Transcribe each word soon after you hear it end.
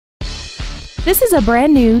This is a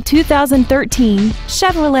brand new 2013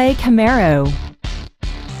 Chevrolet Camaro.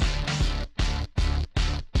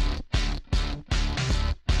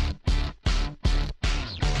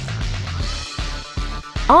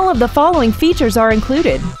 All of the following features are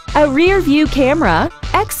included: a rear-view camera,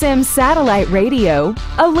 XM satellite radio,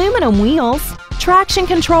 aluminum wheels, traction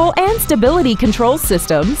control and stability control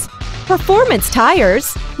systems, performance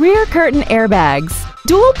tires, rear curtain airbags,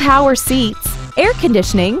 dual power seats, air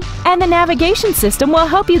conditioning, and the navigation system will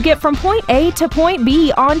help you get from point A to point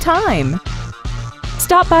B on time.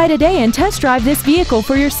 Stop by today and test drive this vehicle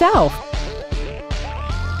for yourself.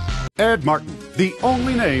 Ed Martin, the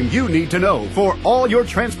only name you need to know for all your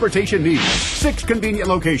transportation needs. 6 convenient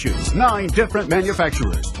locations, 9 different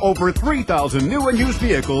manufacturers, over 3,000 new and used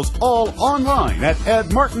vehicles, all online at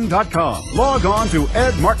edmartin.com. Log on to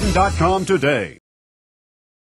edmartin.com today.